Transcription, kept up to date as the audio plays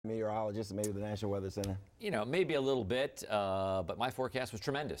meteorologists and maybe the National Weather Center? You know, maybe a little bit, but my forecast was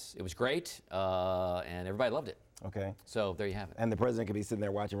tremendous. It was great, and everybody loved it. Okay. So there you have it. And the president could be sitting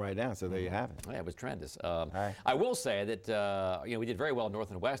there watching right now, so there you have it. Yeah, it was tremendous. Right. I will say that, you know, we did very well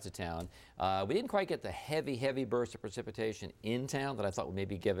north and west of town. We didn't quite get the heavy burst of precipitation in town that I thought would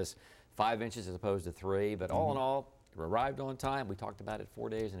maybe give us 5 inches as opposed to 3. But all in all, we arrived on time. We talked about it 4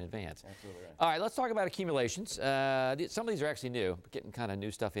 days in advance. Absolutely right. All right, let's talk about accumulations. Some of these are actually new. We're getting kind of new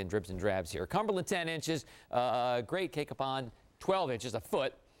stuff in dribs and drabs here. Cumberland, 10 inches. Great Cacapon, 12 inches, a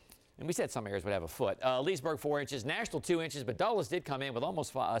foot. And we said some areas would have a foot. Leesburg, 4 inches. Nashville, 2 inches. But Dulles did come in with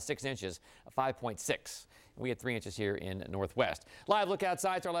almost 6 inches, 5.6. We had 3 inches here in Northwest. Live look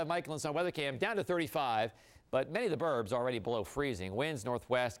outside to our live Michael and Son weather cam down to 35. But many of the burbs already below freezing. Winds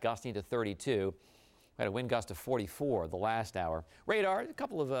northwest gusting to 32. We had a wind gust of 44 the last hour. Radar, a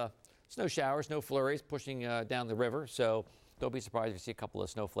couple of snow showers, snow flurries pushing down the river. So don't be surprised if you see a couple of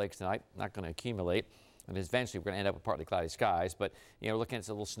snowflakes tonight. Not going to accumulate. And eventually we're going to end up with partly cloudy skies. But, you know, looking at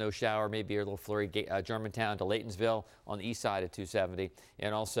a little snow shower, maybe a little flurry, Germantown to Laytonsville on the east side of 270.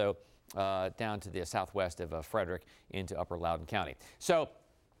 And also down to the southwest of Frederick into upper Loudoun County. So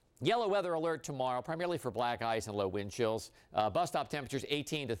yellow weather alert tomorrow, primarily for black ice and low wind chills. Bus stop temperatures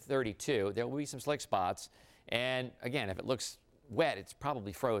 18 to 32. There will be some slick spots. And again, if it looks wet, it's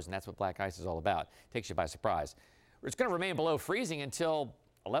probably frozen. That's what black ice is all about. Takes you by surprise. It's going to remain below freezing until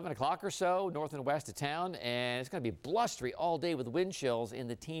 11 o'clock or so, north and west of town, and it's going to be blustery all day with wind chills in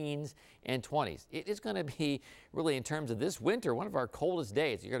the teens and 20s. It is going to be, really, in terms of this winter, one of our coldest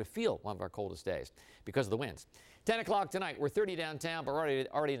days. You're going to feel one of our coldest days because of the winds. 10 o'clock tonight, we're 30 downtown, but we're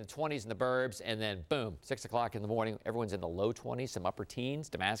already in the 20s in the burbs, and then boom, 6 o'clock in the morning, everyone's in the low 20s, some upper teens,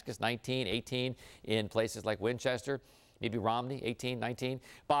 Damascus 19, 18 in places like Winchester. Maybe Romney, 18, 19.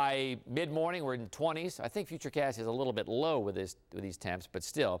 By mid-morning, we're in the 20s. I think Futurecast is a little bit low with these temps, but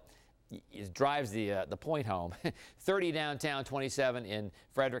still, it drives the point home. 30 downtown, 27 in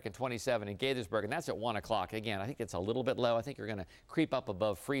Frederick, and 27 in Gaithersburg, and that's at 1 o'clock. Again, I think it's a little bit low. I think you're going to creep up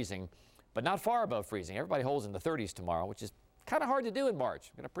above freezing, but not far above freezing. Everybody holds in the 30s tomorrow, which is kind of hard to do in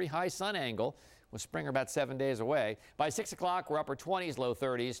March. We've got a pretty high sun angle with spring about 7 days away. By 6 o'clock, we're upper 20s, low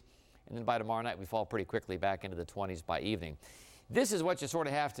 30s. And then by tomorrow night, we fall pretty quickly back into the 20s by evening. This is what you sort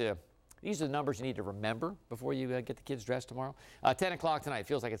of have to, these are the numbers you need to remember before you get the kids dressed tomorrow. 10 o'clock tonight,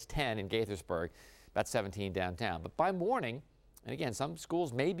 feels like it's 10 in Gaithersburg, about 17 downtown. But by morning, and again, some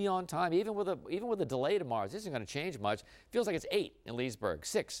schools may be on time, even with a delay tomorrow. This isn't going to change much. Feels like it's 8 in Leesburg,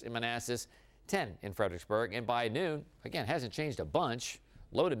 6 in Manassas, 10 in Fredericksburg. And by noon, again, hasn't changed a bunch.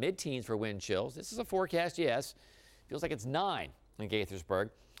 Low to mid-teens for wind chills. This is a forecast, yes. Feels like it's 9 in Gaithersburg.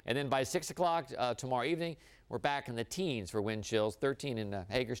 And then by 6 o'clock tomorrow evening, we're back in the teens for wind chills, 13 in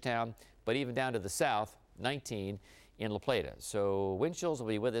Hagerstown, but even down to the south, 19 in La Plata. So wind chills will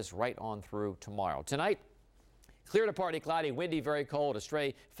be with us right on through tomorrow. Tonight, clear to partly cloudy, windy, very cold, a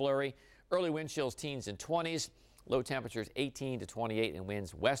stray flurry. Early wind chills, teens and 20s. Low temperatures 18 to 28 and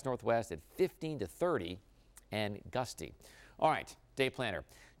winds west-northwest at 15 to 30 and gusty. All right, day planner.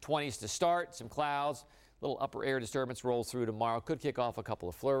 20s to start, some clouds. Little upper air disturbance rolls through tomorrow. Could kick off a couple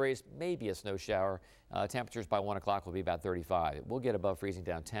of flurries, maybe a snow shower. Temperatures by 1 o'clock will be about 35. We'll get above freezing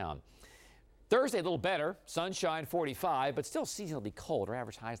downtown. Thursday, a little better. Sunshine, 45, but still seasonally cold. Our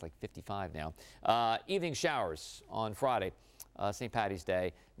average high is like 55 now. Evening showers on Friday, St. Patty's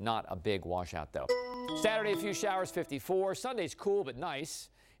Day. Not a big washout, though. Saturday, a few showers, 54. Sunday's cool but nice.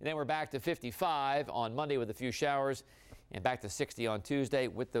 And then we're back to 55 on Monday with a few showers. And back to 60 on Tuesday.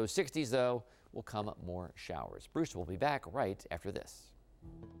 With those 60s, though, will come more showers. Brewster will be back right after this.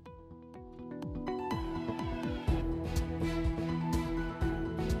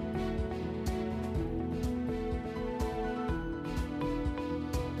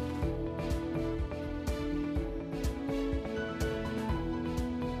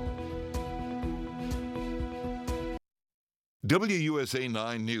 WUSA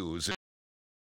 9 News.